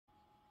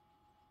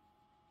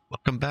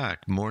Welcome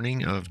back.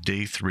 Morning of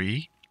day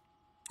 3.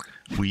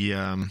 We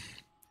had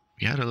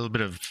a little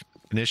bit of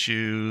an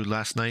issue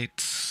last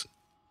night.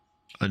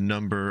 A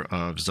number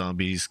of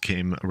zombies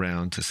came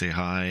around to say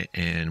hi,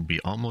 and we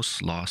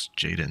almost lost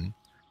Jayden.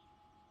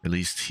 At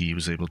least he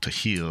was able to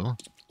heal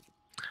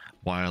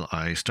while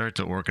I start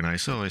to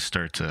organize. So I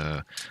start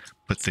to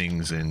put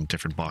things in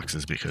different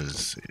boxes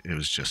because it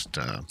was just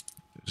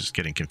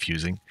getting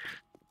confusing.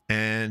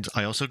 And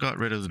I also got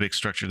rid of the big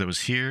structure that was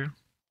here.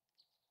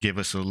 Gave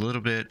us a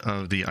little bit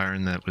of the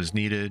iron that was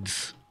needed,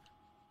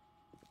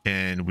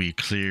 and we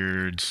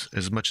cleared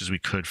as much as we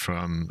could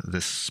from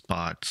this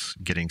spot,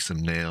 getting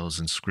some nails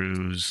and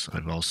screws.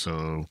 I've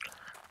also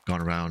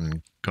gone around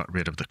and got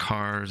rid of the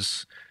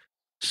cars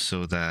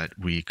so that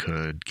we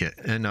could get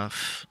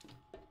enough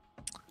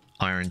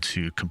iron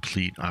to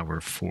complete our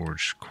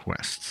forge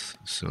quests.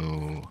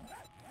 So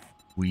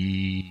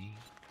we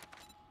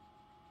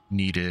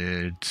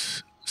needed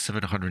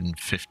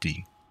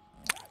 750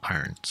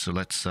 iron. So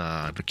let's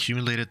I've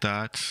accumulated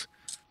that,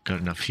 got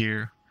enough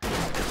here. All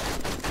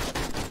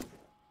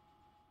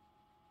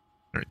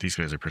right, these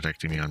guys are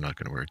protecting me. I'm not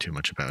going to worry too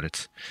much about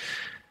it.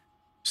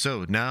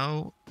 So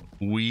now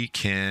we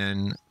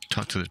can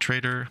talk to the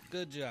trader.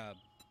 Good job.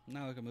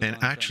 Now we can move And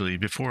on actually,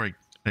 before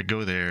I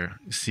go there,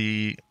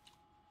 see,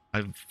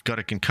 I've got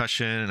a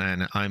concussion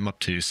and I'm up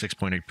to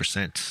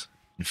 6.8%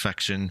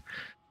 infection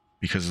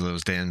because of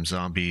those damn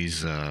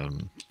zombies. There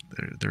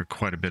are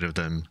quite a bit of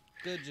them.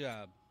 Good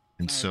job.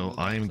 And so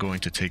I am going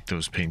to take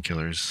those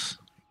painkillers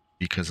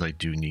because I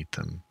do need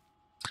them.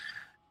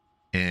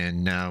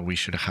 And now we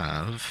should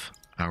have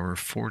our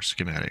forge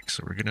schematic.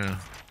 So we're gonna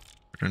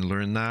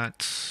learn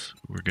that.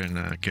 We're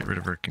gonna get rid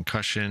of our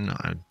concussion.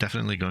 I'm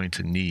definitely going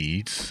to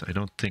need, I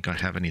don't think I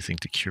have anything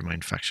to cure my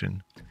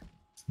infection.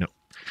 No.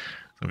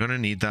 I'm gonna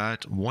need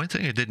that. One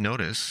thing I did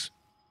notice,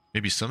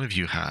 maybe some of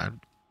you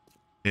had,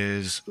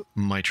 is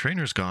my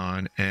trainer's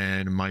gone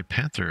and my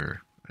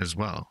panther as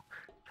well.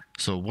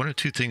 So one or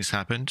two things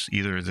happened.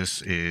 Either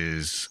this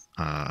is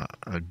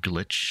a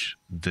glitch.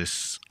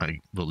 This, I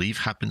believe,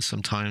 happens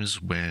sometimes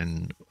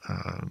when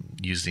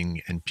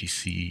using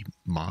NPC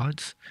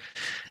mods.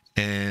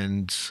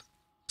 And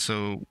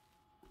so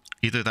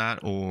either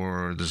that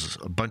or there's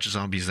a bunch of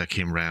zombies that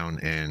came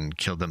around and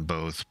killed them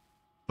both.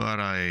 But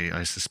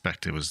I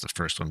suspect it was the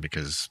first one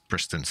because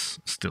Bristen's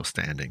still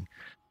standing.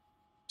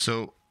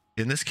 So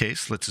in this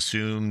case, let's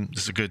assume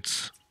this is a good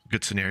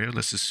scenario.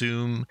 Let's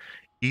assume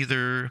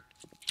either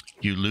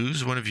you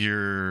lose one of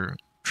your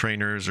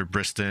trainers or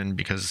Bristen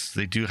because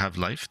they do have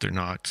life. They're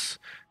not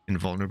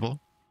invulnerable.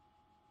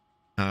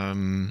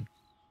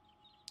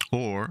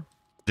 Or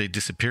they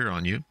disappear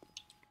on you.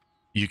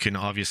 You can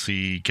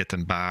obviously get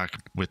them back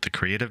with the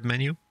creative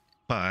menu,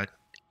 but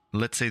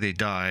let's say they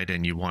died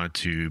and you wanted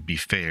to be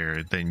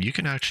fair, then you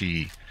can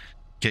actually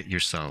get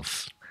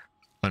yourself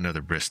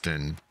another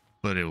Bristen,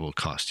 but it will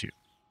cost you.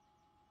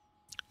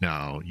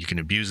 Now, you can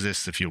abuse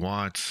this if you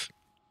want.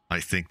 I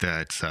think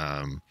that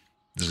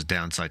there's a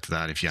downside to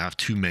that. If you have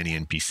too many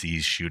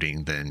NPCs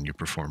shooting, then your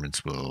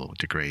performance will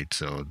degrade.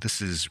 So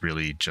this is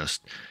really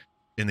just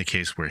in the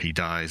case where he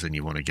dies and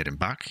you want to get him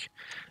back.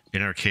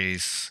 In our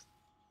case,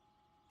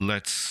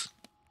 let's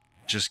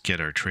just get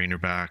our trainer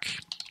back.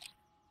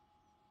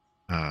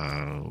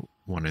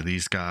 One of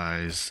these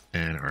guys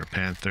and our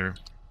panther.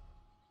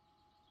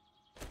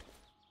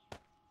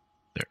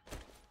 There.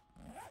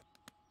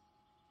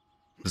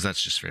 Because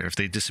that's just fair. If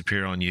they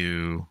disappear on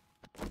you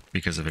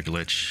because of a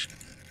glitch,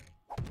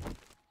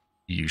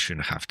 you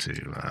shouldn't have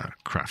to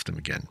craft them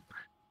again.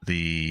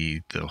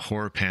 The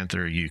horror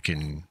panther you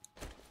can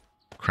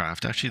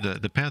craft. Actually,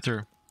 the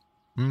panther,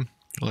 will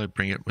I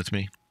bring it with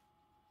me?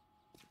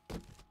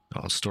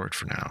 I'll store it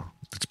for now.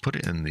 Let's put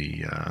it in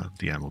the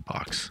ammo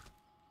box.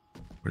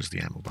 Where's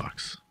the ammo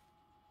box?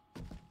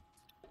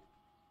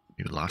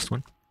 Maybe the last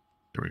one?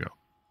 There we go.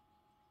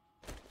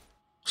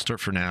 Store it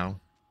for now.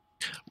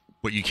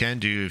 What you can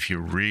do if you're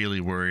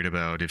really worried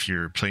about, if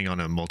you're playing on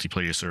a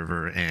multiplayer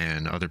server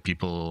and other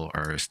people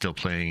are still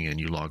playing and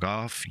you log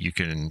off, you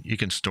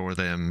can store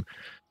them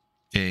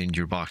in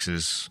your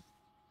boxes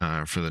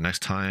for the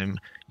next time.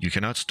 You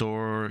cannot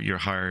store your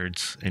hired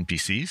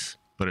NPCs,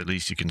 but at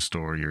least you can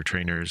store your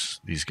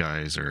trainers. These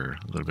guys are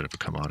a little bit of a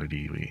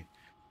commodity.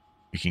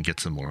 We can get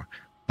some more.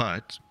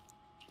 But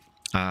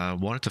I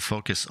wanted to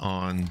focus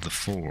on the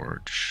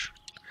forge.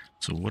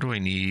 So what do I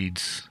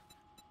need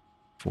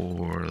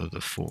for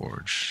the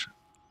forge?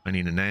 I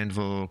need an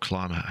anvil,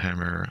 claw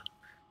hammer,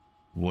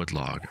 wood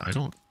log. I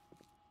don't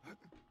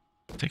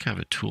think I have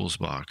a tools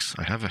box.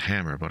 I have a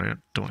hammer, but I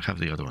don't have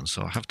the other one,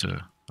 so I'll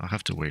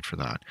have to wait for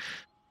that.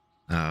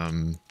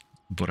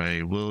 But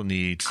I will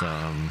need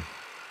some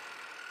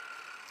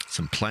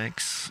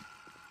planks,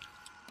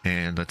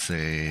 and let's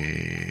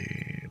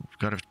say we've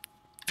got to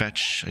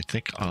fetch. I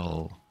think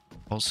I'll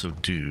also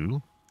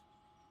do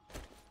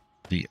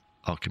the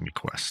alchemy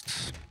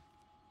quests.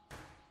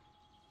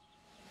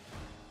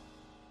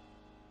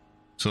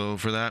 So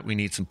for that, we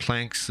need some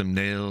planks, some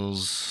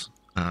nails,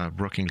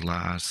 broken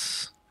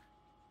glass,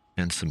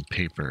 and some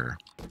paper.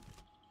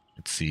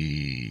 Let's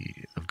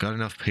see. I've got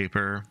enough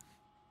paper.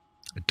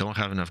 I don't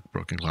have enough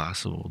broken glass,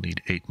 so we'll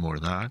need 8 more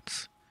of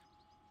that.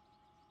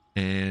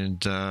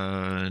 And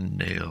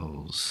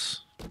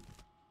nails.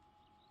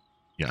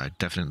 Yeah, I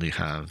definitely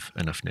have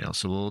enough nails.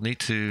 So we'll need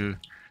to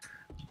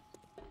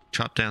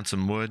chop down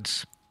some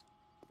woods.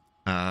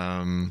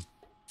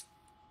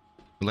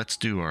 Let's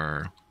do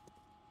our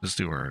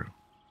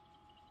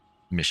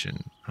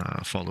mission.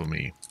 Follow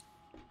me.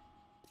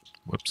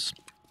 Whoops.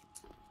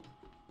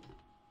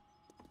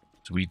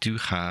 So we do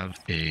have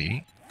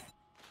a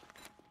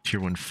tier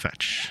 1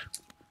 fetch.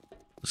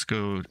 Let's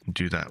go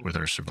do that with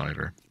our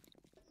survivor.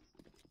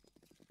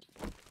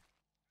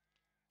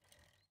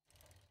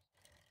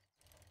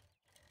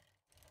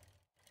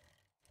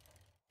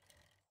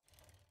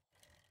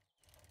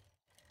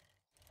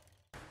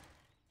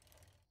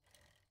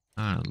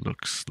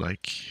 Looks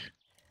like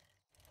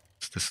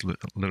it's this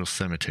little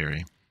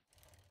cemetery.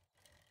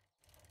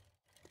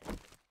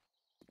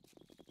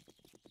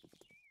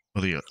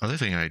 Well, the other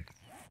thing I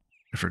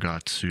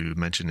forgot to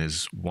mention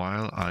is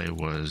while I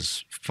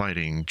was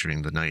fighting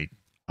during the night,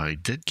 I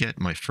did get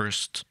my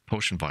first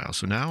potion vial.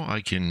 So now I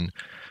can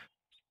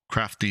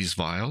craft these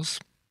vials,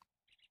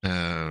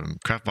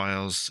 craft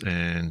vials,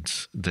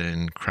 and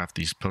then craft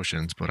these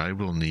potions. But I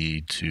will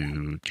need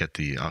to get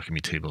the alchemy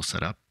table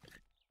set up.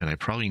 And I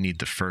probably need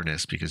the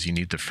furnace because you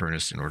need the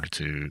furnace in order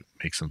to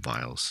make some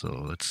vials. So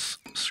let's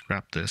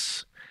scrap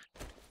this.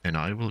 And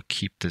I will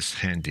keep this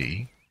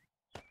handy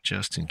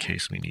just in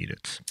case we need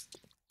it.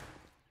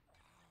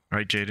 All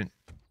right, Jayden,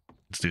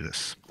 let's do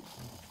this.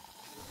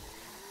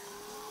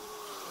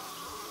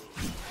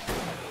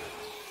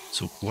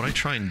 So what I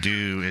try and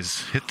do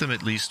is hit them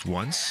at least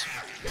once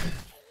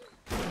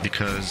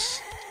because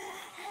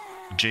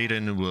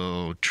Jayden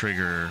will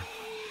trigger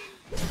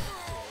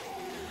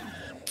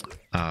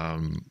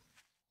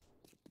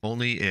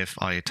only if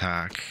I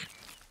attack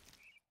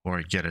or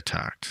I get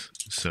attacked.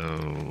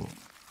 So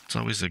it's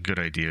always a good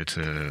idea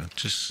to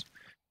just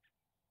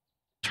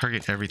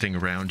target everything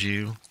around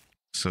you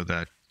so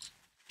that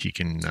he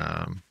can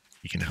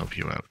help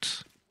you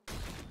out.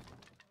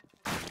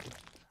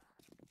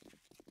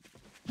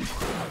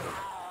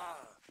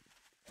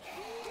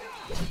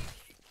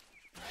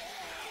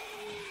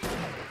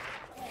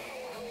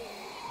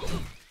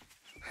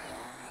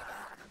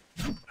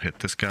 Hit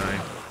this guy.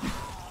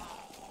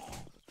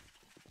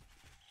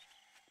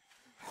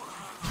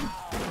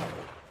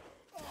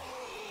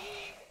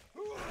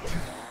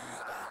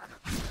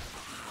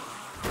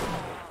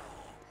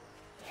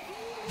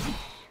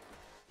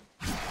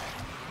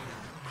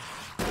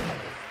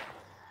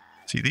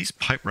 See, these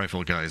pipe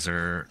rifle guys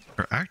are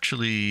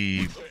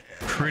actually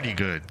pretty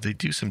good. They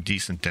do some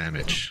decent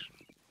damage.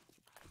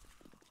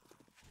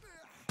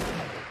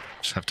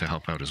 Just have to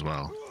help out as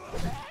well.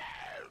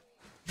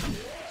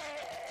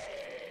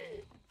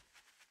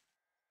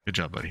 Good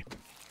job, buddy.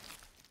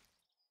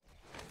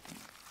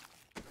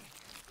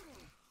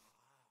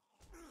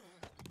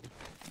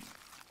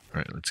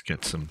 Alright, let's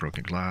get some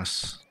broken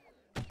glass.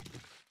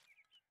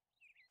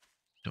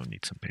 Don't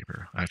need some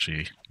paper.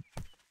 Actually,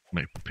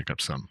 might pick up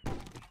some.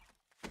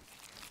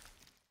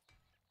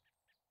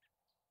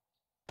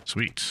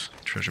 Sweet.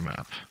 Treasure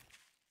map.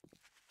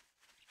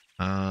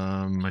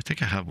 I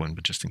think I have one,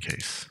 but just in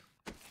case.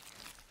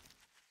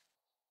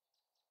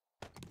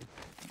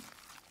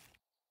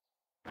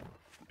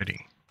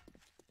 Ready.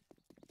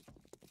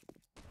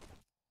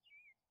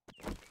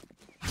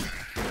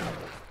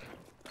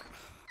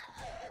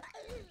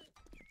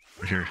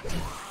 We're here.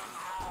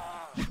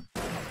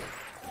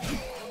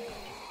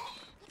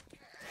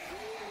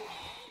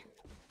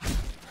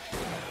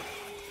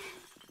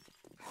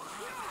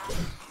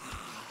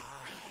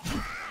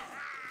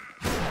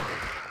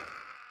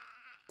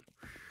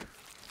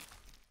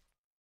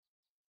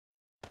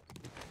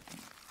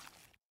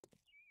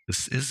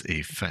 This is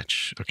a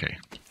fetch. Okay.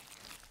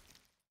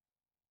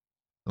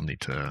 I'll need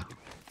to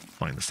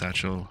find the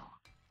satchel,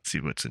 see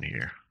what's in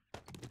here.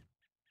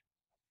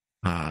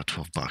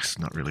 12 bucks,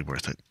 not really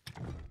worth it.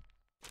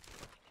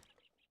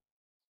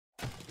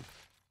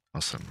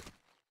 Awesome.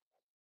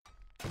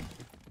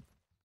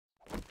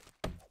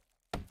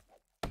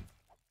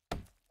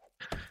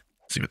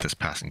 See what this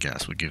passing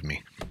gas would give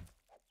me.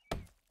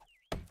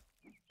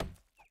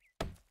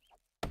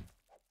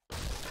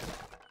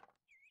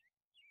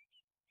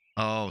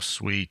 Oh,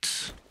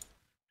 sweet.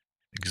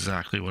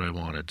 Exactly what I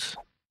wanted.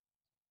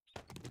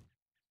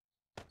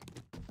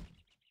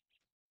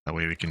 That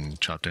way we can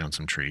chop down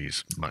some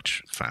trees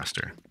much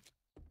faster.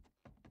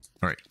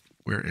 Alright,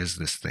 where is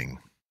this thing?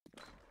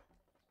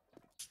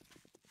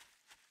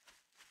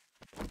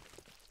 I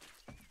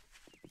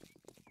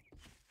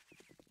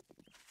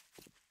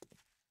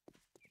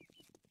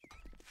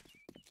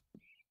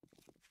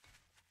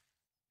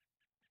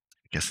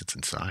guess it's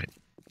inside.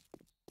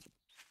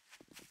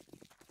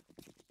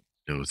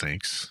 No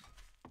thanks.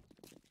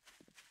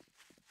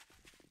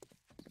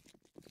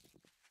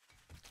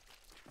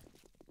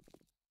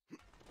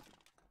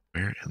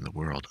 Where in the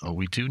world? Oh,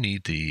 we do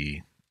need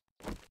the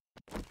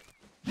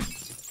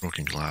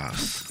broken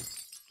glass.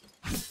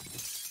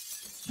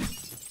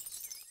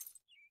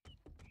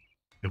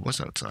 It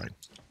was outside.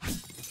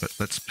 But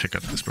let's pick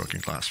up this broken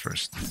glass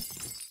first.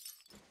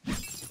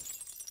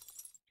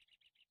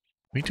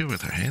 We do it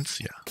with our hands?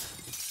 Yeah.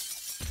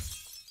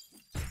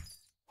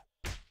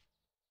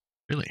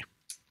 Really?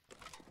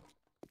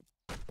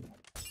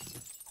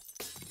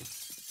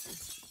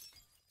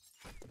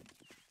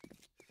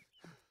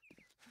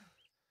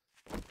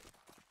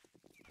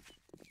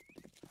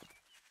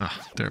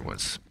 Ah, there it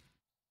was.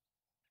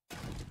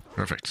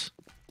 Perfect.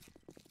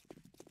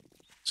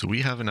 So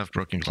we have enough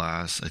broken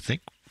glass. I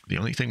think the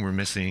only thing we're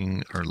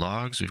missing are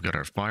logs. We've got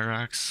our fire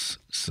axe,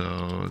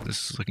 so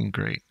this is looking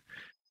great.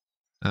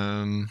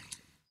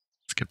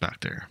 Let's get back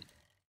there.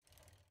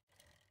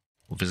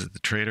 We'll visit the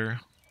trader.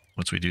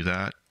 Once we do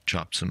that,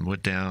 chop some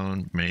wood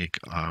down, make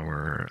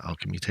our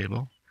alchemy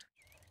table.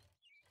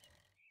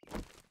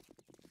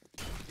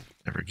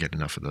 Never get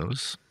enough of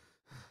those.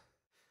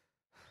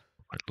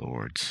 My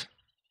lords.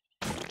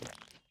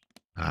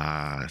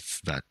 Ah,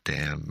 it's that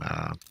damn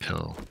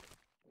pill.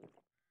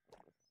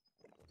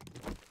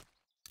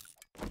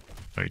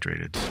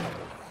 Hydrated.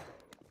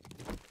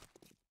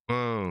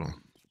 Whoa.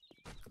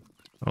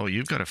 Oh,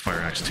 you've got a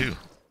fire axe too.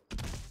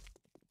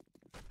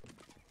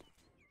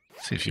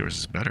 Let's see if yours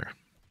is better.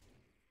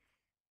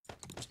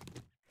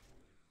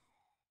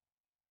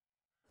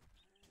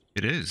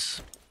 It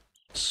is.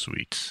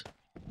 Sweet.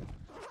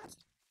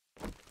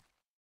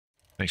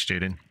 Thanks,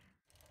 Jayden.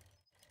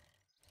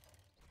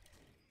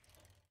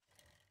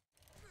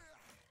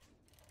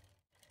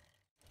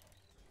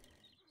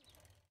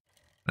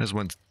 That's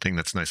one thing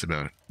that's nice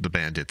about the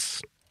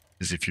bandits,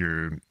 is if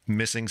you're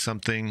missing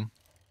something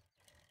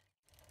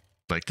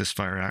like this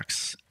fire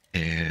axe,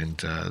 and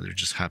there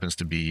just happens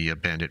to be a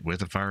bandit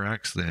with a fire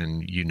axe,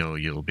 then you know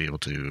you'll be able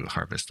to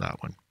harvest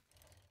that one.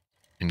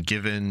 And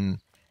given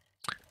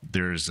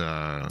there's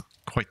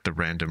quite the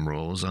random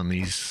rolls on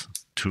these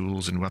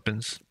tools and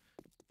weapons,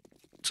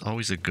 it's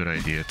always a good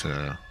idea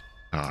to...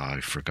 I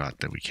forgot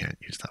that we can't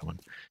use that one.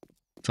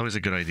 It's always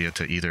a good idea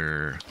to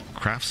either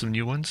craft some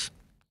new ones.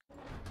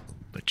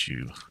 Let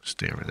you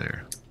stay over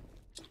there.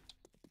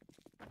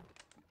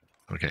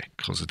 Okay,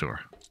 close the door.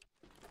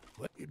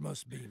 It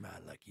must be my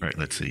lucky All right,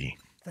 let's see.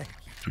 Thank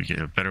you. Do we get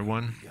a better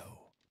one?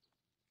 Yo.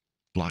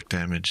 Block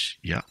damage,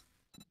 yeah.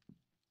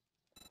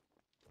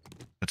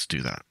 Let's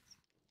do that.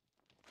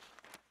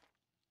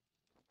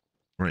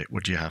 Right,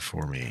 what do you have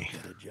for me?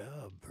 Got a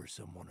job for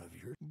someone of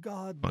your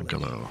God bless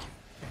Bungalow. you,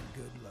 and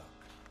good luck.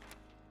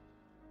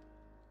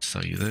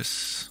 Sell you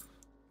this.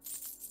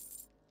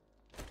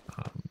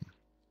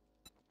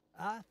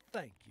 I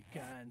thank you,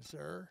 kind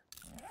sir.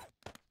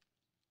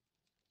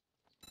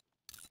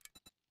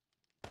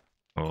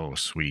 Oh,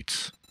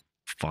 sweet.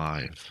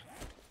 5.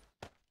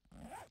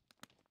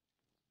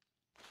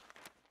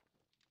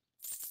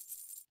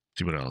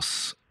 See what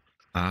else.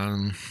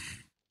 I'll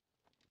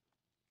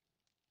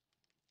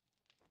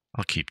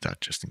keep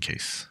that just in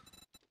case.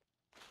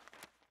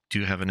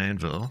 Do have an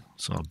anvil,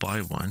 so I'll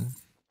buy one.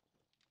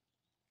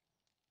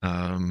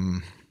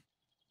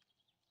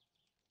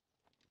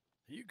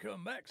 You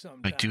come back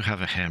sometime. I do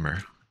have a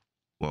hammer.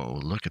 Whoa,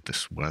 look at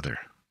this weather.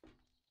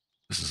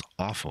 This is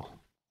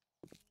awful.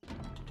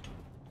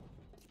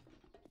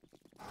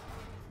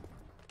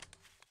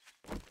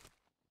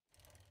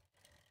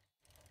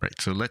 Right,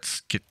 so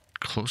let's get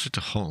closer to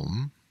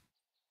home.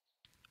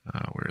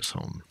 Where is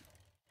home?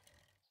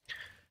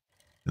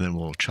 And then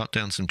we'll chop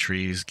down some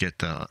trees, get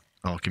the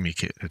alchemy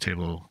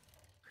table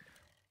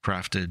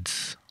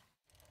crafted.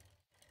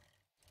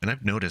 And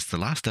I've noticed the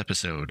last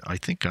episode, I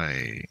think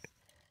I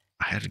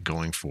had it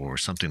going for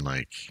something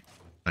like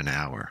an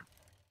hour,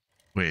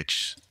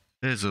 which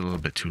is a little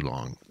bit too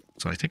long.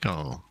 So I think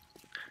I'll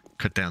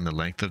cut down the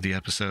length of the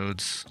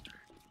episodes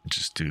and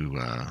just do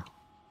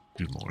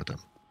more of them.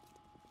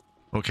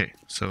 Okay,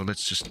 so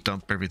let's just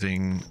dump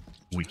everything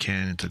we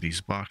can into these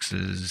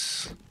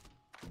boxes.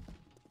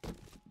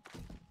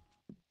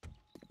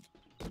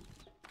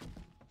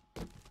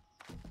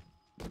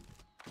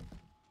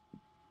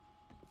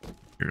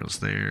 Materials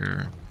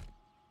there.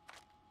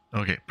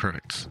 Okay,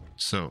 perfect.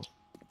 So,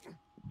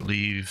 I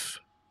believe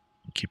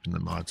I'm keeping the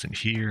mods in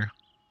here.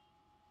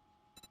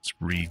 Let's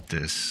read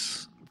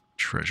this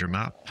treasure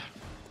map.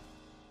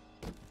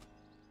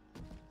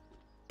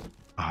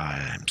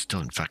 I'm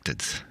still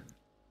infected.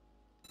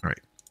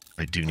 Alright,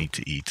 I do need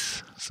to eat,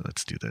 so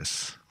let's do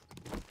this.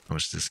 How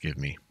much does this give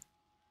me?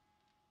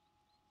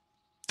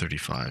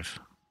 35.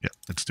 Yeah,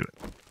 let's do it.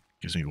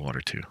 Gives me water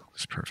too.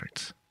 That's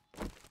perfect.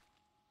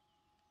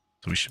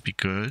 So we should be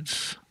good.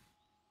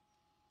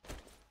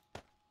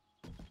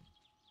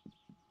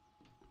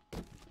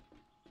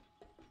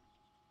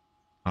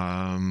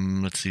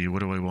 Let's see, what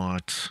do I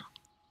want?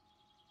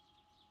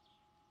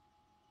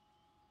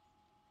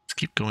 Let's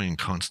keep going in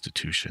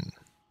Constitution.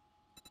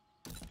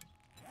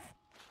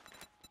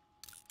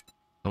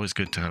 Always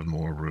good to have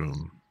more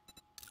room.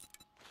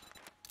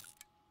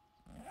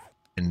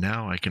 And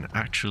now I can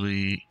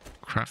actually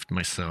craft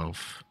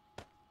myself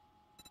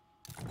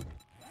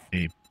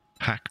a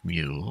pack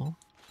mule.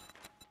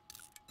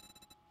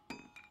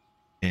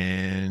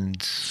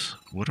 And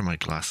what are my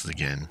glasses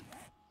again?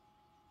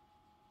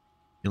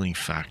 Healing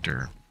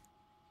factor.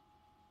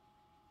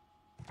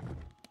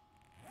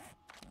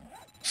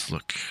 Let's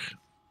look.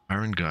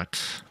 Iron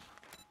Gut.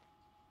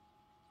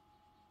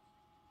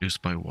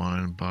 Reduced by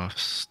 1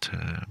 buffs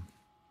to...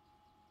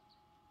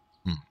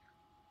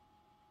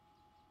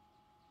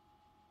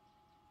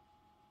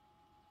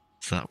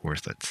 Is that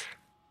worth it?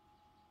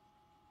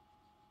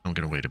 I'm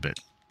going to wait a bit.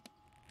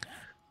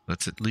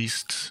 Let's at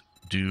least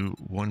do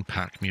 1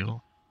 pack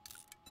mule.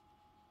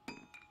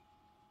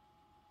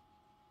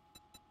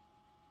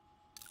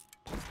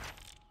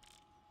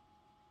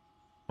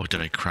 Oh, did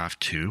I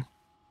craft 2?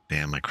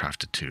 Damn, I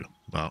crafted 2.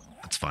 Well,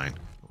 that's fine.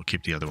 We'll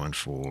keep the other one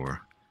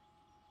for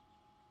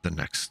the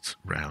next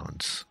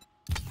rounds.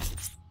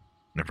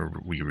 Whenever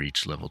we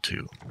reach level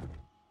 2.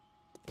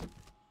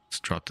 Let's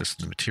drop this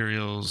in the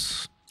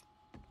materials.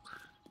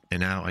 And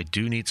now I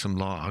do need some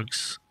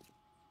logs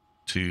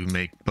to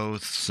make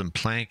both some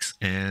planks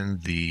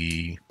and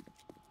the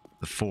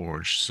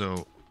forge.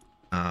 So,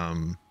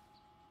 you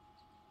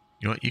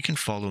know what? You can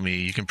follow me.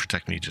 You can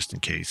protect me just in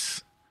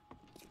case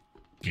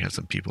you have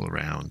some people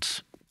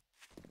around.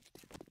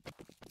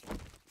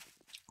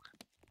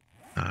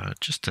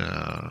 Just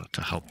to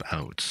help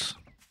out.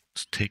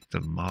 Let's take the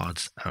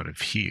mods out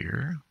of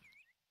here.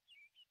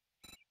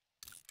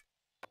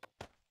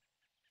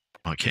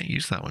 Oh, I can't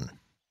use that one.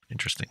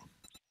 Interesting.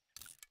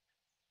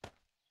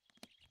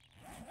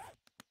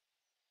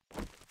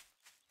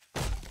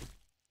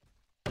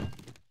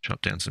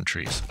 Chop down some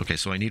trees. Okay,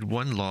 so I need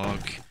 1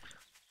 log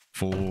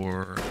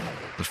for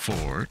the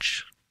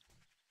forge.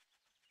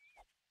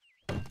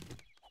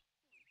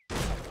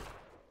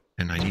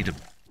 And I need a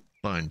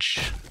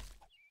bunch.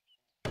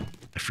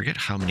 I forget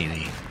how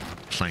many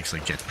planks I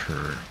get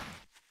per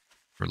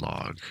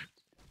log.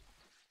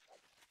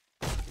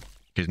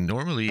 Because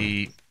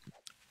normally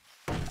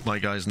my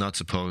guy's not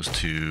supposed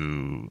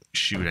to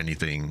shoot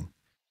anything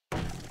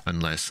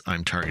unless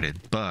I'm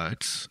targeted.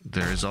 But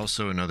there is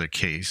also another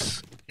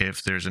case.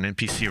 If there's an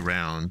NPC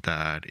around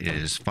that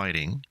is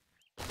fighting,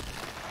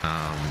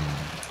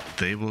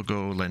 they will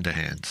go lend a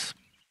hand.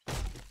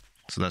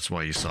 So that's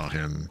why you saw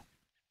him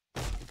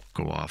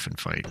go off and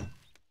fight.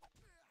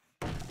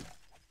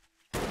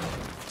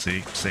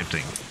 See, same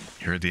thing.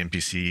 You heard the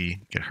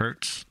NPC get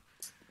hurt,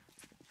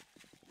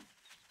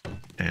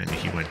 and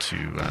he went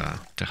to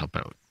help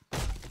out.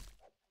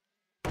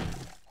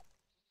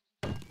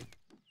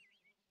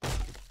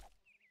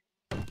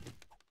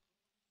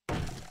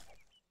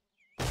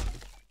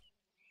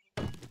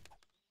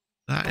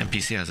 That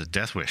NPC has a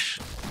death wish.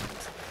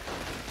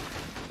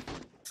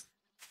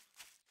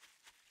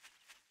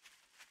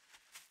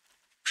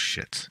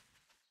 Shit.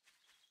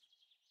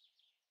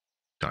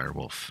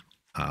 Direwolf.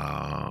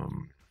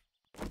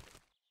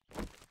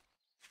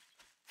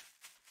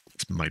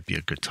 This might be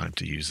a good time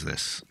to use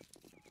this.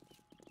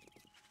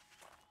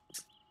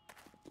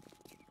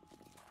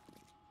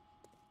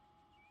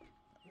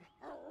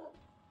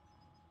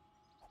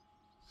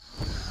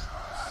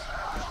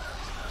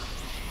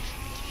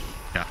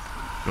 Yeah,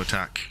 go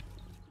attack.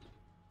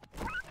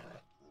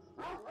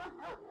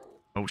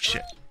 Oh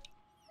shit.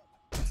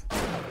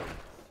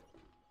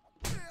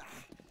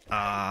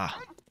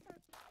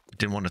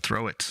 Didn't want to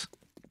throw it.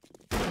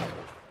 Oh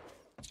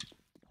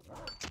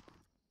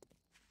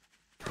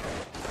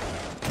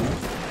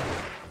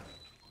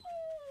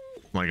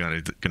my god,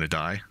 I'm gonna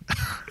die.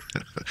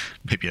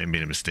 Maybe I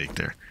made a mistake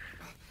there.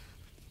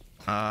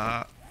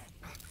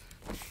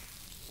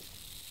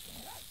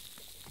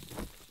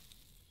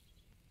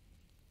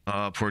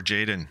 Poor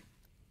Jayden.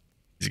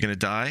 He's gonna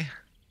die.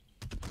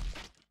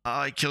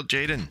 I killed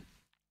Jayden.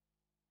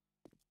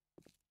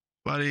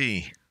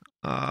 Buddy.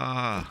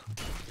 My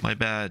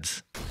bad.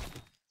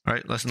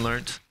 Alright, lesson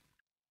learned.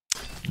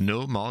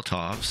 No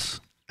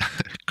Molotovs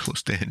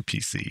close to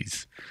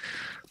NPCs.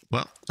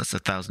 Well, that's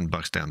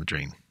 $1,000 down the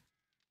drain.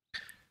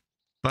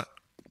 But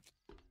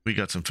we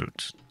got some food.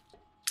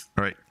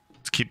 Alright,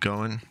 let's keep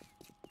going.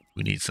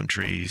 We need some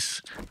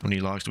trees. How many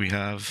logs do we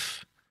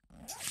have?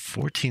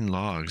 14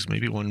 logs.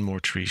 Maybe 1 more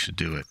tree should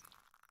do it.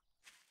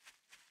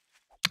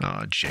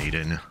 Ah,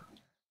 Jayden.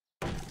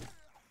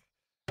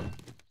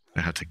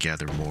 I have to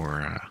gather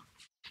more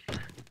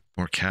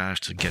cash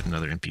to get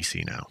another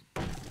NPC now.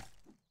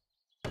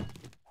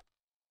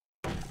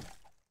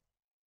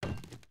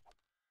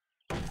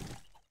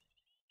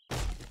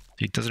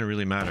 It doesn't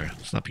really matter.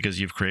 It's not because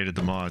you've created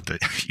the mod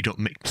that you don't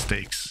make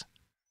mistakes.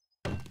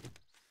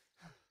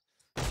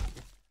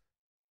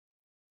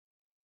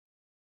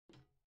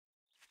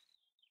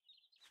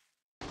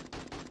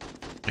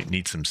 Might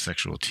need some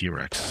sexual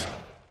T-Rex.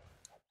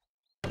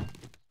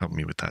 Help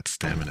me with that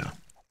stamina.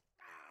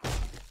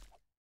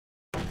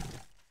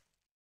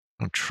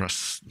 I don't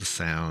trust the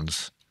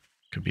sounds.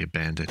 Could be a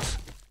bandit.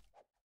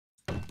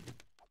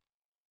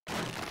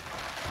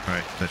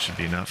 Alright, that should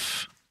be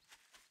enough.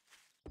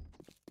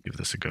 Give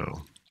this a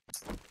go.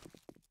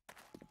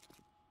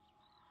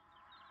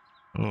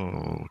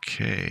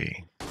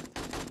 Okay.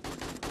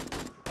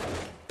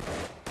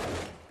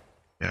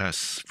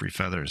 Yes, free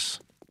feathers.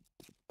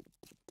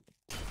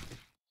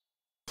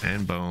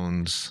 And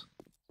bones.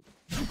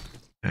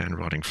 And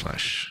rotting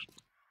flesh.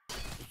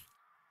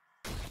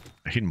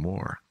 I need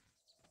more.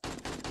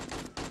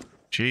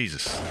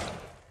 Jesus.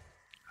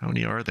 How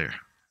many are there?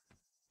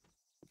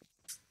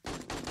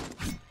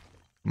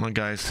 Come on,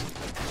 guys.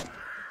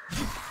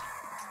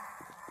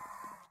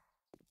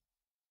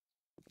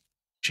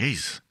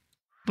 Jeez.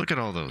 Look at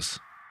all those.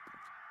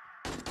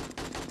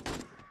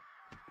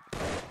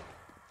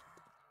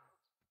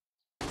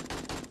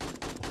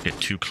 Get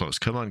too close.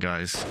 Come on,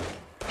 guys.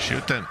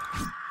 Shoot them.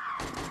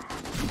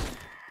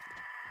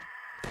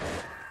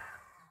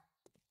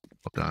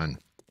 Well done.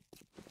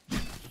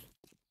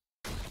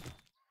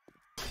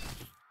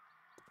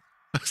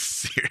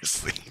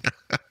 Seriously.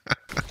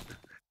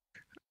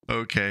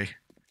 Okay.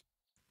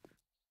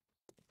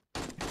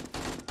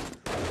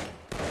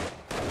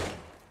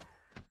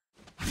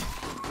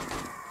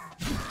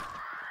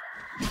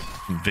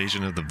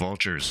 Invasion of the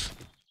vultures.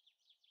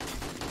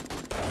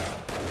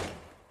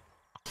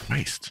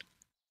 Christ.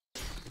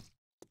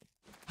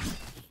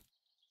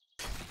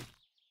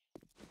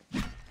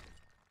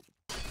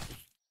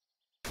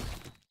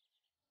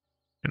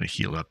 Gonna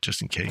heal up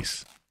just in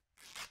case.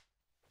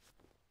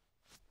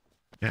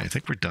 Yeah, I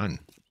think we're done.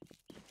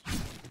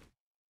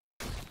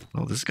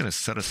 Well, this is gonna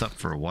set us up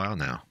for a while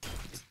now.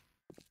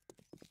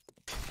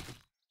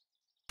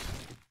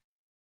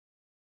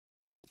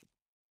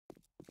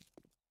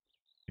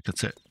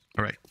 That's it.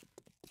 All right.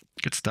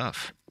 Good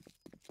stuff.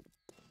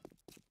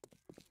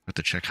 Have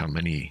to check how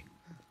many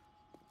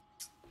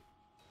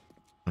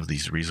of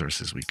these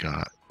resources we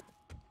got.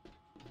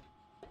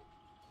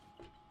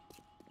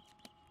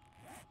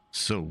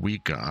 So we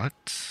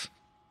got,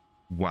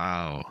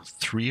 wow,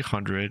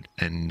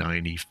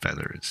 390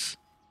 feathers.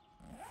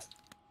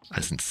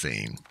 That's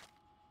insane.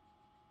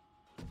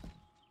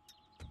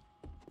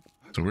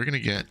 So we're going to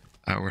get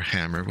our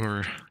hammer.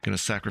 We're going to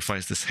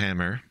sacrifice this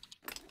hammer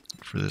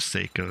for the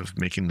sake of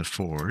making the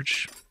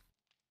forge.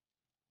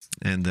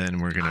 And then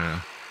we're going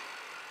to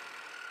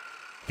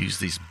use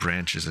these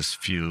branches as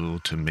fuel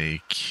to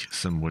make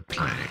some wood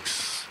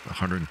planks.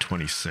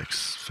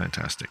 126.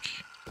 Fantastic.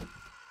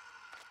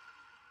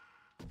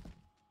 Let's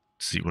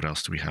see, what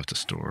else do we have to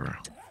store?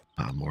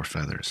 More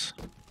feathers.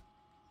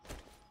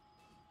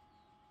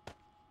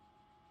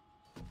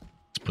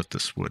 Let's put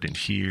this wood in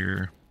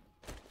here.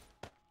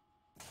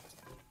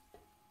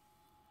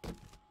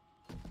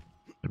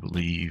 I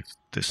believe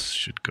this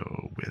should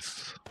go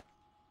with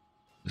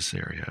this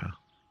area.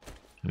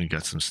 And we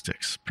got some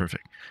sticks.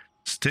 Perfect.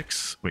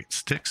 Sticks. Wait,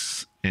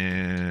 sticks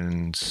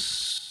and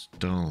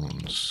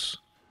stones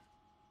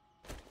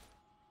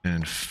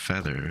and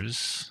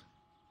feathers.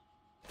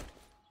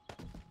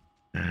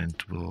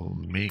 And we'll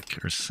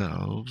make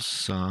ourselves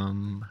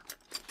some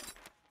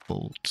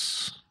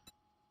bolts.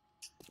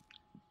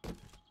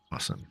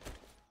 Awesome.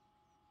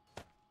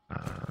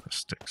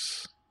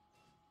 Sticks.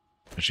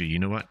 Actually, you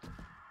know what?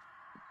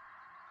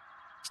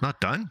 It's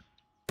not done.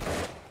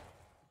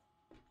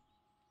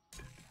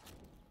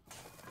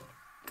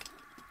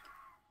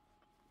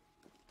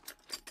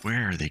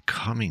 Where are they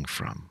coming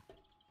from?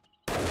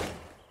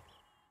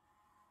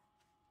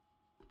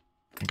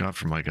 Thank God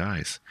for my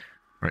guys.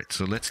 All right,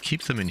 so let's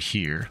keep them in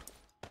here.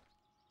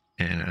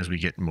 And as we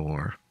get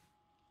more,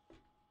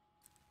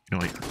 you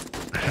know,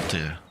 I have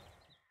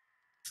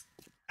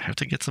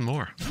to get some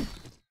more.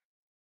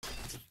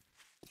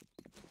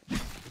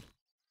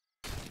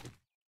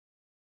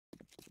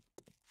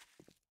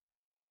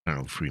 I don't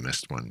know if we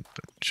missed one,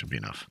 but it should be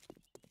enough.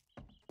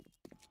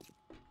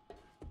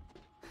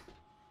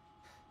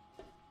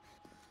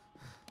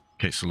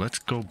 Okay, so let's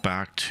go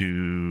back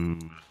to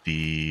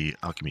the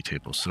alchemy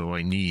table. So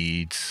I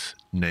need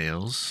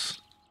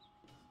nails.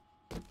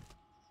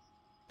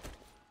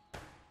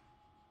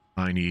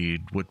 I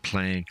need wood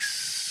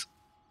planks.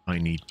 I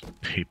need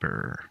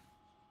paper.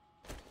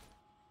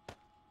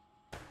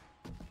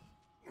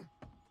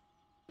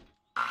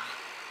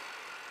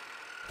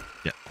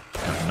 Yeah,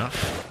 got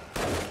enough.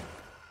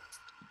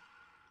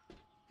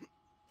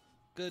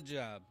 Good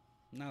job.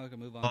 Now we can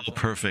move on. Oh,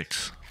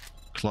 perfect.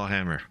 Claw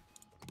hammer.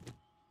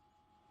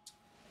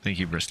 Thank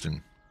you,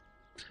 Briston.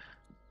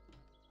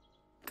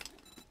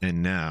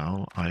 And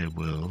now I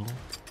will...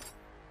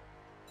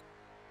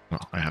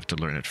 Well, I have to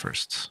learn it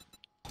first.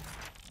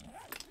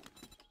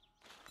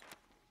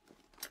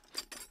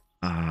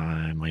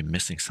 Am I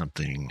missing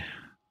something?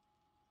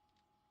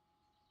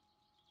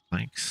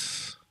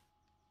 Thanks.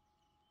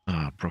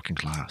 Broken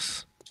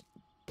glass.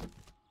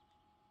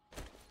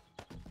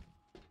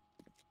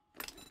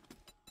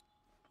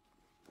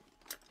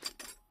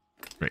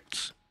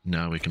 Great.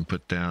 Now we can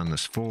put down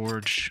this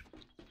forge.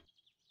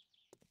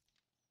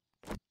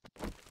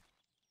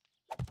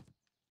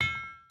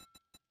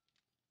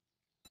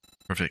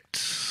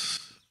 Perfect.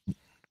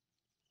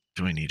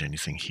 Do I need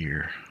anything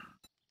here?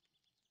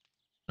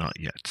 Not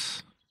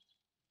yet.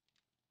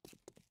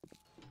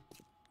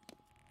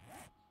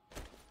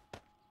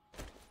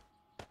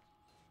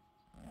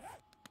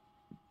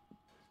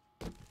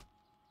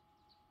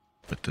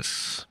 Put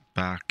this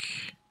back.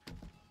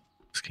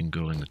 This can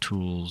go in the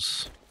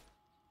tools.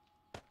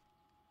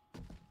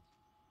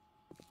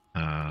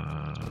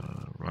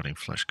 Rotting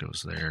flesh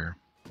goes there.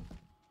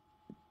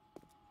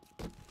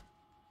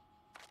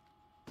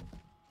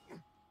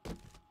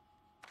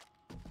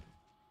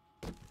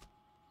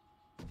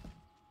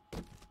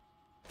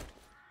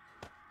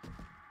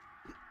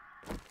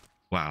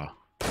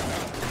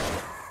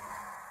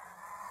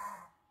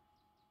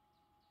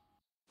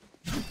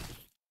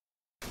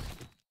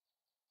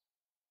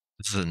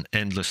 This is an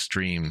endless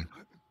stream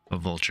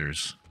of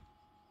vultures.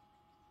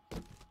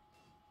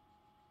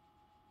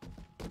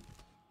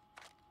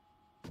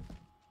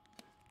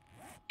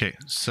 Okay,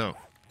 so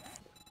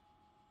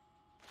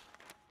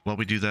while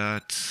we do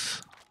that,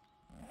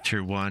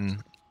 tier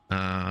 1.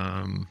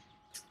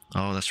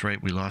 Oh, that's right,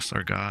 we lost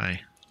our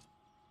guy.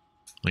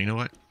 Well, you know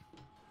what?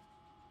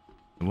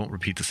 I won't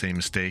repeat the same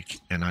mistake,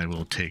 and I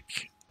will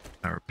take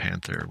our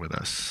panther with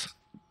us.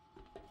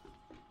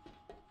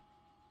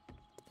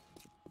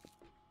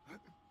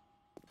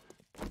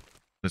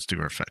 Let's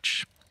do our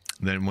fetch.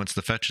 Then once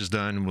the fetch is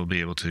done, we'll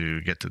be able to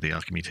get to the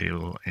alchemy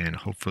table and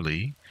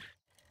hopefully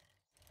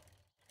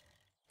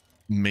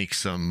make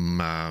some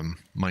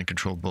mind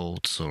control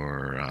bolts,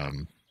 or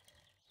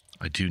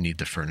I do need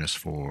the furnace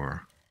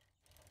for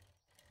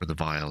the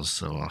vials,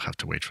 so I'll have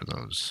to wait for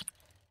those.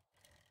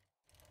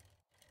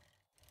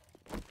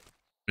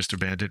 Mr.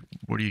 Bandit,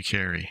 what do you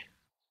carry?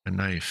 A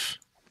knife.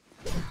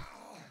 You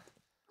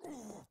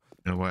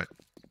know what?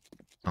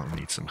 I'll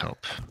need some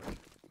help.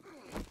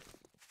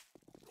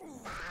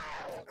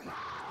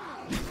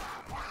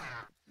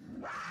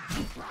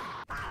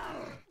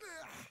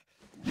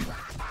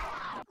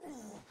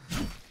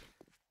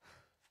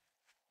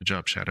 Good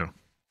job, Shadow.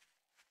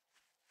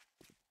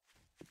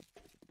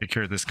 Take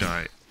care of this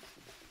guy.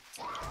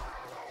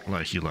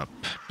 While I heal up,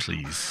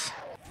 please.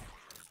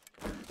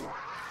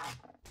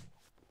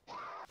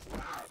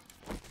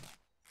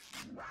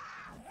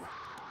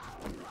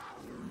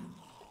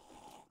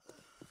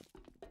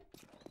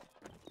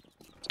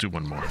 Let's do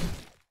one more.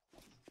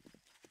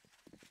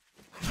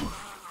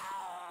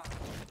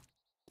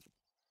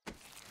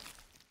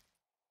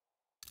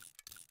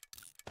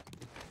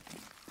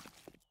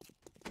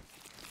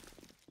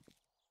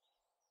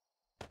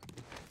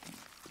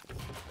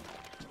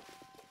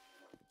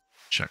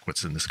 Check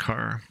what's in this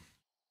car.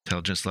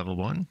 Intelligence level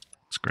 1.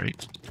 That's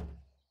great.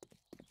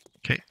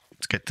 Okay,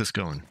 let's get this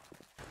going.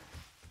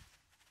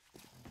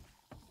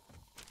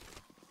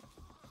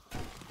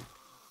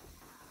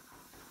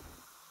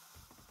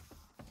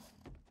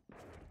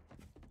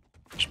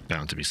 There's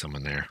bound to be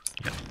someone there.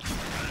 Yep.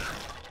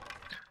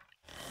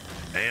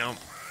 Damn.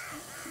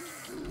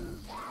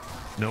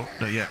 Nope,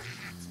 not yet.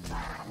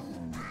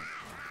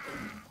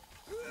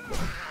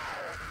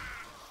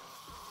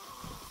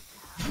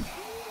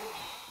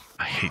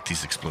 I hate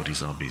these explodey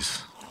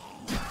zombies.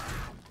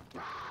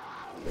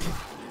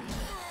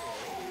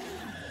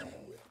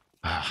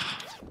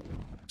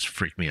 It's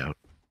freaked me out.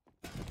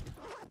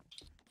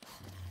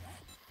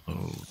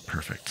 Oh,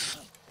 perfect.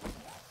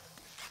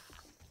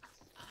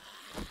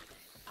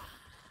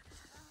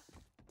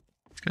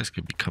 These guys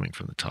could be coming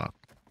from the top.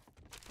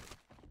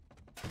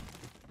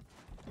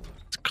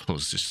 Let's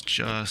close this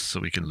just so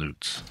we can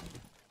loot.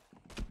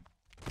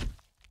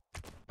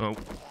 Oh.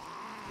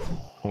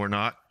 Or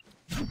not.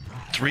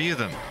 3 of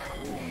them.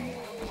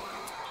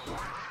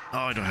 Oh,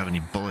 I don't have any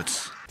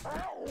bullets.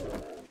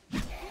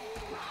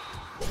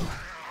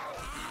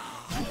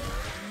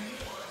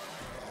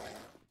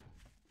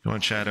 Come on,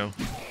 Shadow.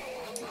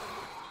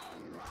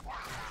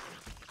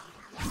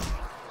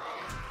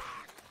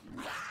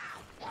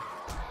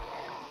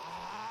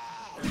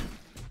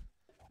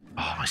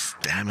 Oh, my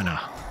stamina.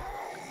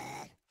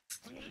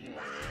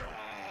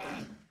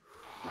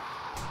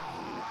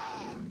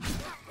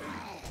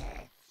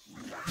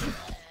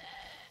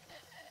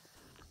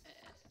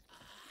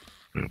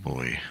 Oh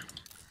boy.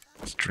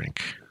 Let's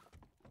drink.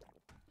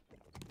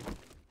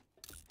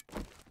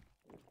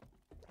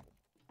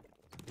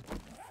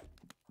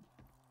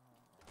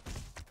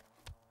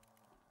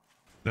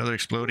 Another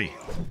explodey.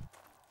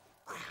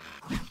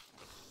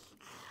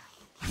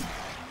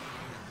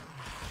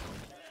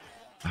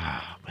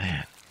 Ah,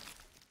 man.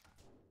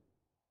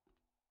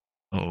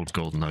 Oh,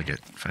 gold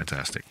nugget.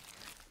 Fantastic.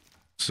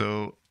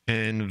 So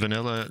in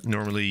vanilla,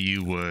 normally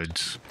you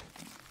would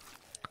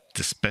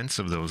dispense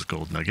of those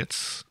gold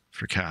nuggets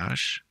for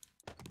cash.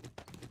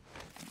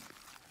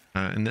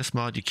 In this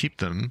mod, you keep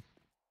them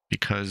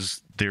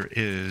because there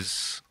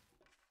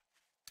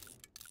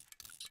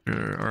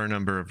are a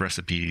number of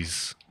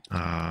recipes.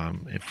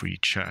 If we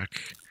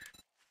check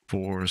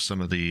for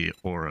some of the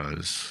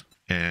auras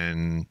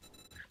and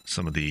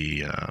some of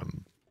the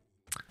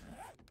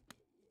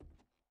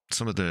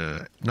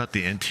not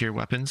the end tier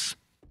weapons,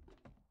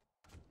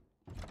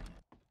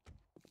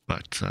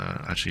 but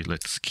actually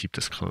let's keep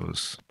this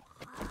closed.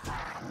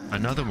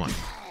 Another one.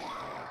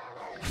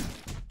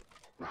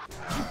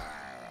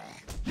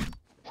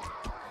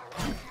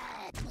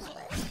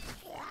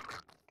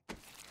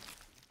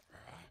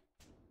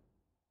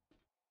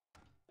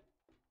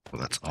 Well,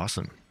 that's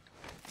awesome.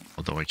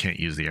 Although I can't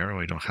use the arrow,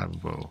 I don't have a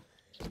bow.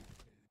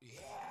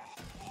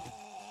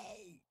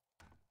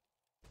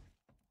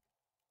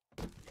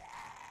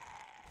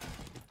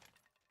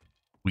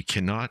 We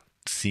cannot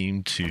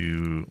seem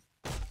to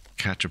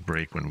catch a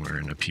break when we're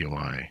in a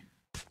POI.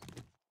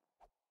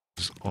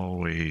 There's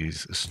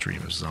always a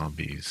stream of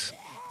zombies.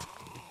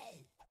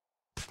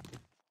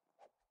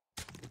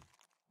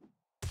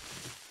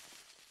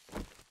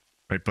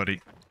 Right, buddy?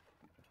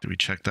 Did we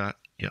check that?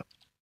 Yep.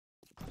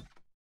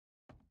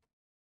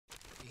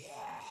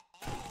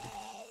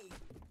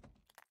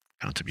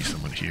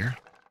 Down here?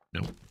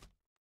 Nope.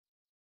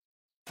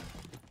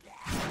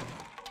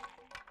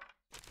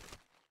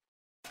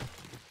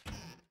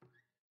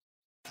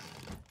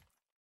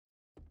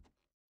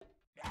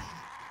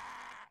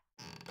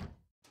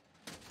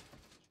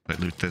 If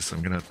I loot this,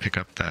 I'm gonna pick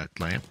up that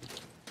lamp.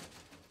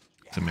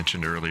 As I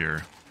mentioned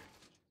earlier,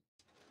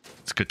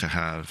 it's good to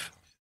have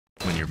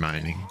when you're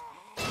mining.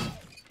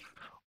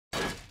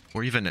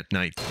 Or even at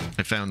night.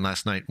 I found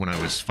last night when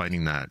I was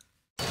fighting that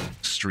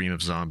stream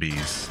of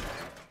zombies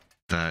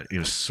that it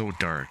was so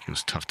dark, it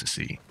was tough to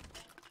see.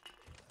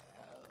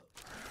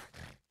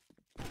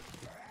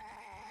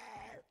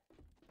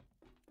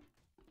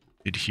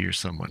 Did hear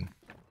someone.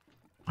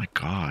 My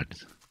god,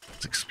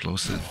 it's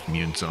explosive.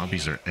 Mutant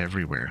zombies are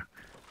everywhere.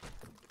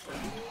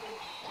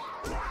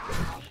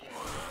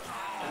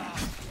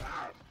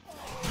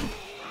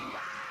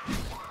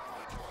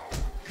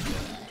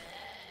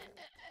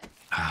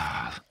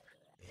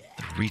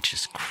 The reach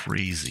is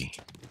crazy.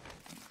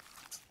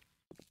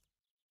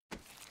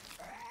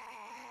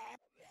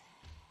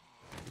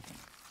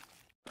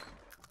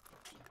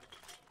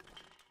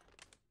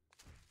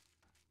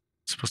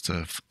 Supposed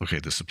to... Okay,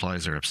 the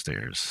supplies are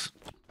upstairs.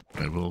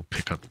 But I will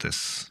pick up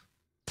this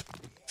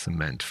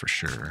cement for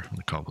sure, and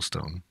the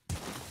cobblestone.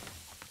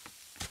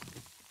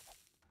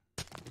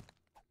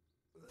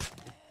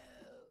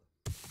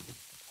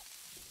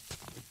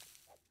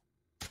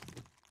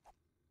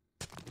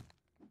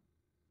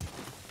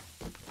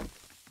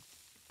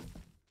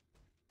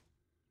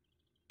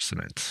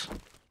 Cement.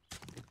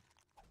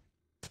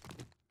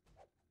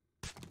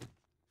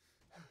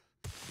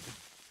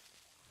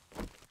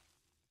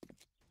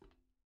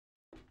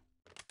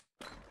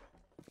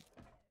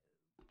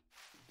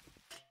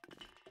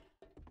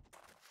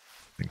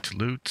 Thing to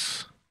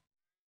loot.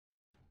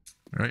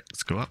 All right,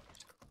 let's go up.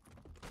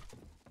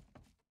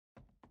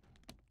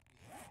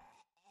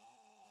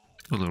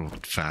 A little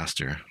bit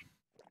faster.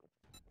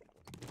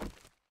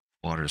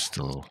 Water's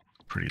still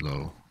pretty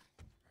low.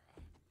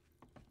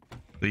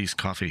 Please,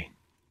 coffee.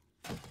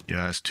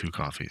 Yes, 2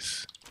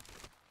 coffees.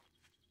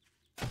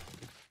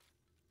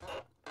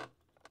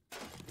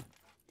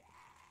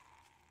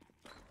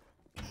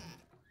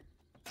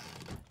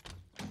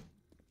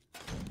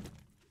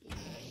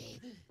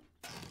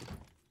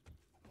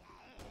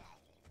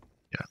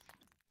 Yeah.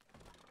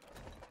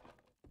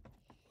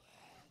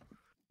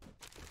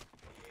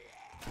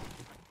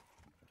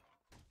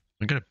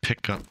 I'm gonna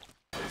pick up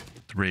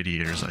the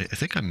radiators. I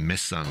think I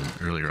missed some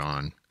earlier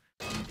on.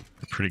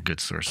 A pretty good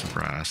source of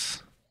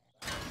brass.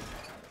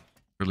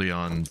 Early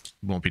on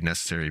won't be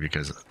necessary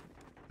because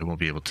I won't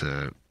be able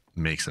to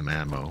make some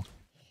ammo.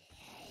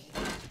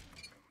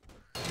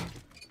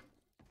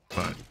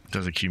 But it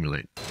does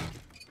accumulate.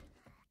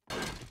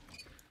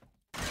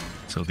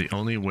 So the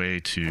only way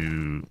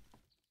to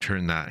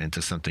turn that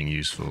into something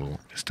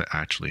useful is to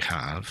actually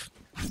have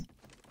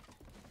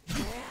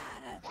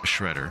a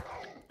shredder.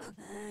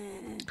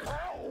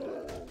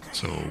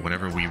 So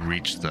whenever we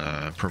reach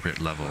the appropriate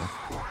level,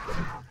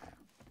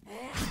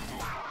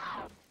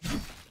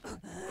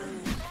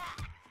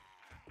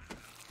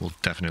 we'll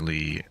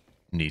definitely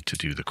need to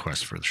do the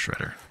quest for the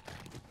shredder.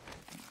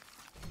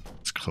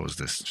 Let's close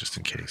this just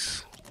in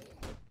case.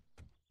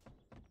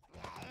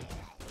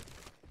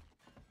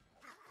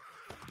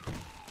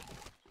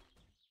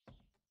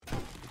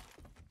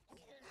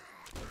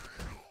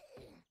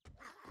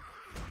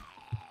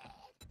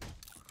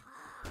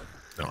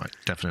 No, I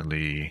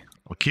definitely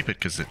will keep it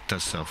because it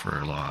does sell for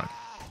a lot.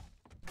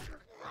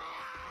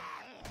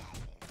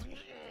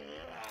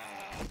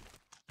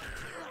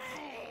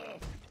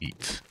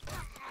 Eat.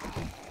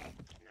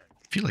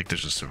 I feel like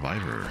there's a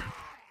survivor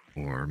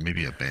or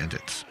maybe a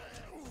bandit.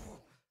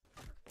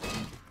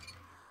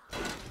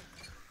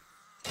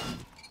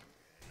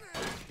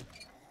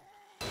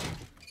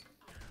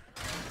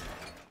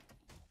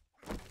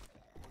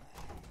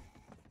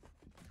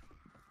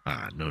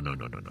 Ah, no.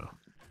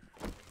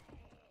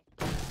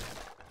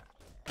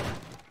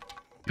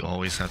 You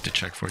always have to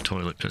check for a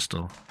toilet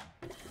pistol.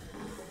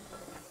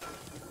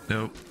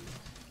 Nope.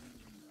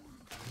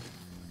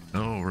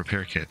 Oh,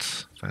 repair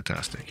kits.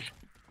 Fantastic.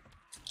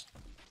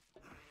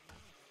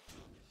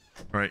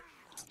 Right.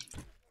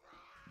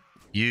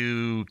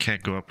 You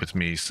can't go up with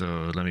me,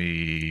 so let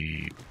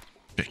me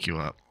pick you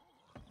up.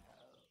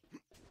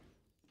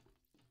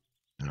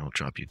 And I'll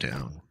drop you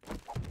down.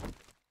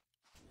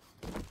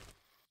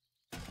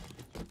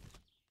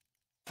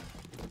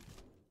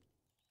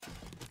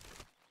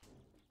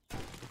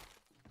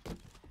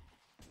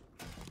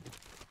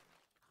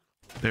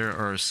 There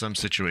are some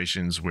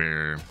situations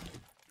where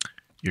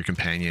your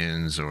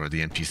companions or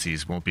the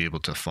NPCs won't be able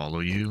to follow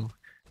you.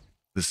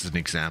 This is an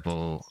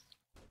example.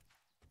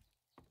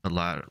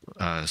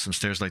 Some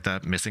stairs like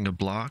that, missing a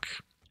block.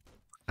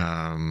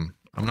 I'm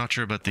not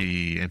sure about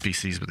the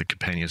NPCs, but the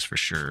companions for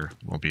sure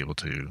won't be able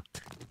to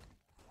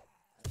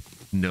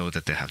know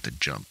that they have to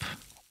jump.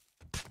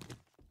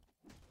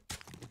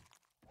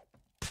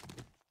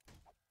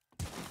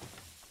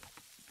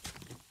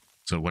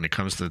 So when it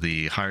comes to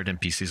the hired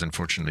NPCs,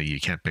 unfortunately, you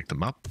can't pick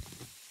them up.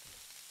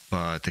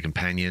 But the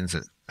companions,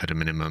 at a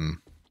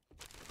minimum,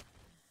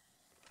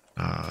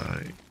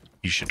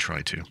 You should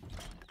try to.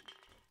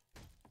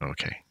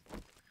 Okay.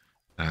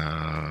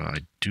 I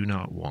do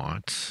not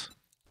want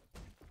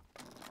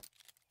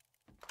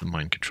the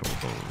mind control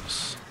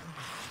bows.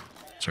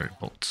 Sorry,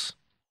 bolts.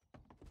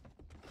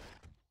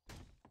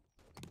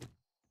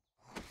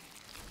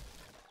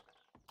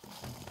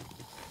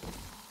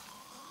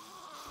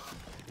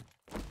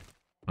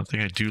 One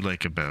thing I do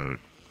like about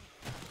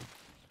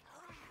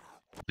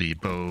the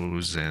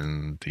bows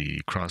and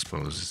the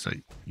crossbows is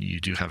that you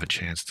do have a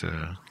chance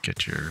to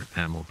get your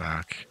ammo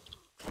back.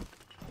 Let's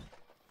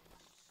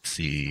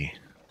see,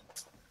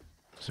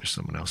 is there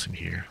someone else in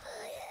here?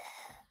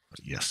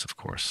 Yes, of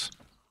course.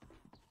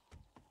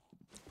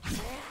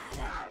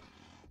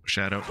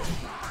 Shadow. What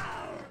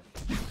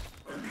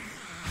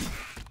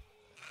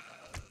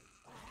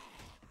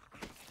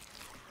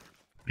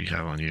do you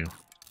have on you?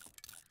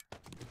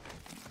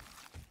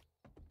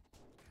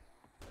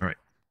 Alright.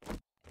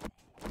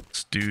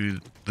 Let's do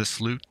this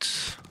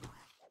loot.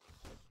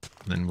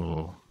 Then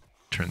we'll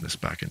turn this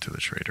back into the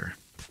trader.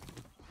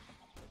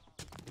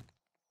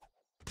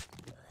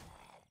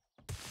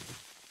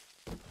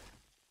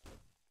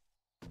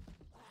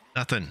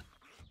 Nothing.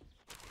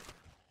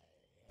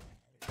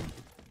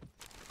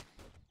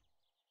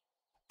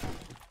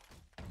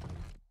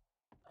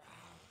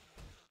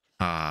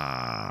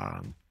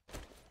 I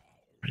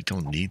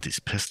don't need these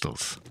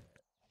pistols.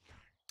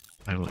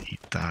 I will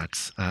eat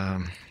that.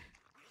 I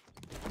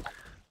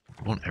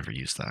won't ever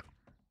use that.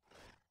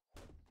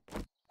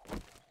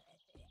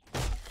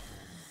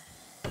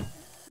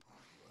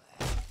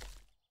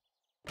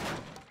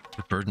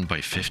 We're burdened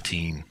by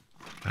 15.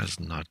 That is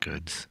not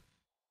good.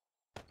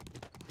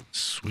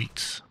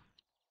 Sweet.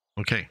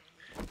 Okay.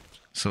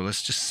 So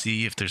let's just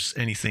see if there's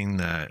anything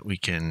that we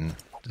can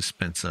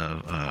dispense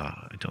of.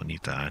 I don't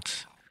need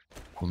that.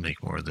 We'll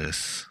make more of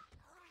this.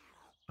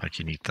 I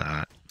can eat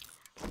that.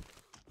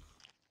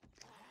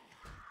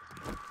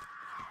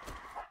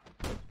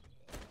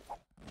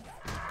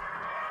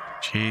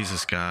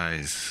 Jesus,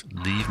 guys.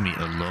 Leave me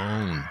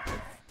alone.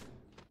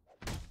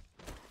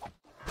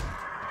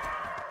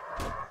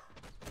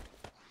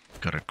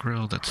 Got a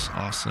grill. That's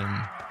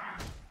awesome.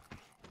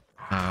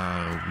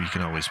 We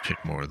can always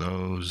pick more of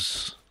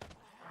those.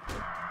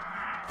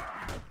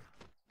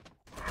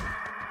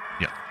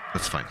 Yeah,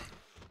 that's fine.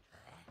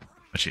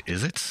 Actually,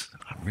 is it?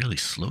 I'm really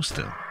slow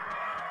still.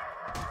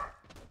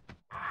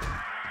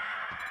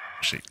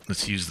 Actually,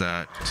 let's use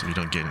that so we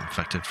don't get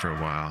infected for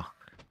a while.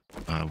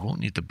 Won't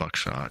need the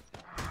buckshot.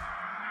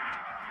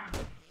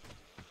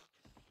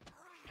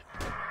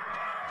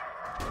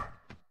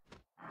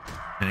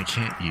 And I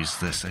can't use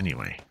this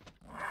anyway.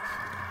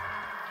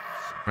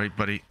 Right,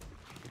 buddy?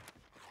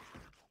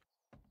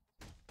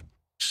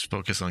 Just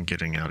focus on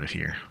getting out of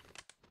here.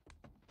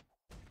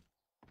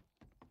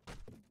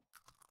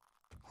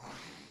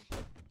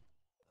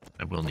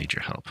 I will need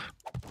your help.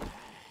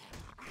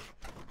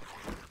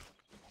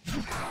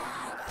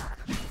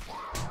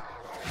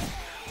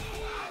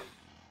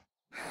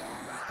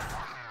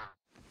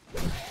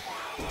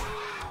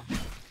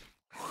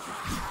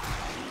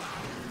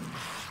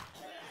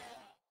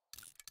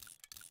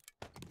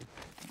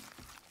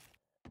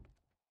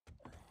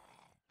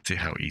 See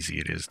how easy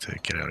it is to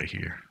get out of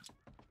here.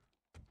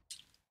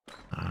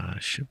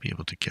 Should be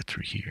able to get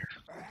through here.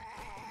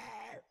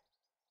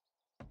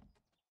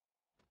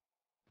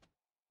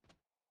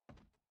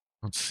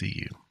 Let's see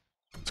you.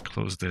 Let's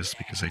close this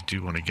because I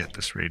do want to get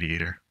this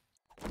radiator.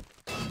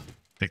 I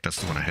think that's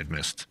the one I had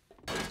missed.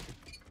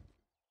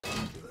 I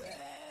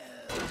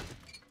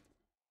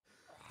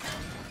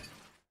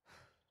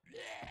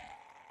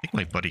think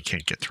my buddy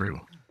can't get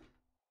through.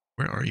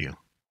 Where are you?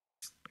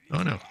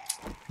 Oh no,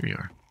 here you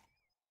are.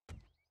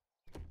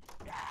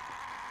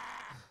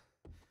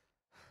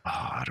 Oh,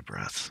 out of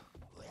breath.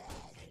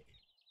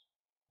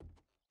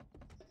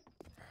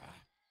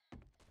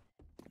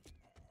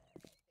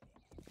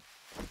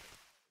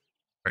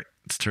 Alright,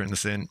 let's turn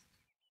this in.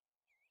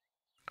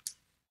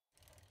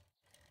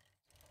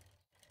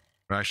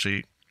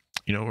 Actually,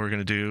 you know what we're going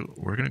to do?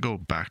 We're going to go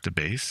back to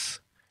base.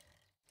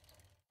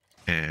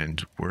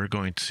 And we're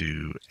going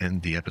to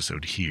end the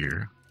episode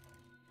here.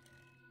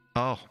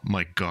 Oh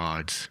my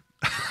god.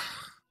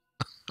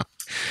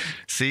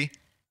 See?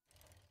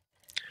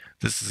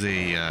 This is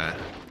a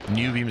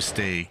newbie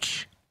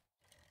mistake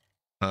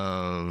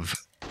of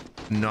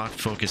not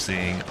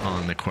focusing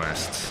on the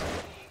quest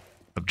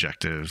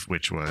objective,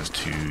 which was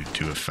to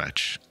do a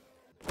fetch.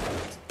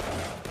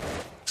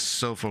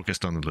 So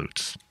focused on the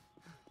loot.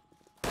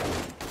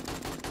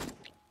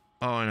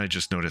 Oh, and I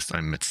just noticed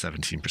I'm at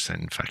 17%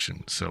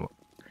 infection. So,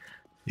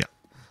 yeah,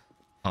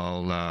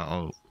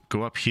 I'll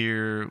go up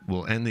here.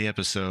 We'll end the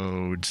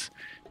episode,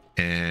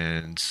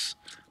 and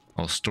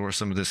I'll store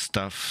some of this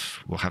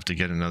stuff. We'll have to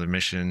get another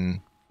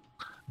mission.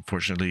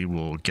 Unfortunately,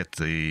 we'll get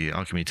the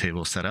alchemy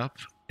table set up,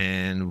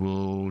 and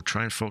we'll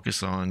try and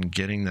focus on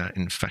getting that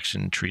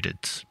infection treated.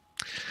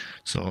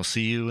 So I'll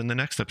see you in the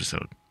next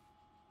episode.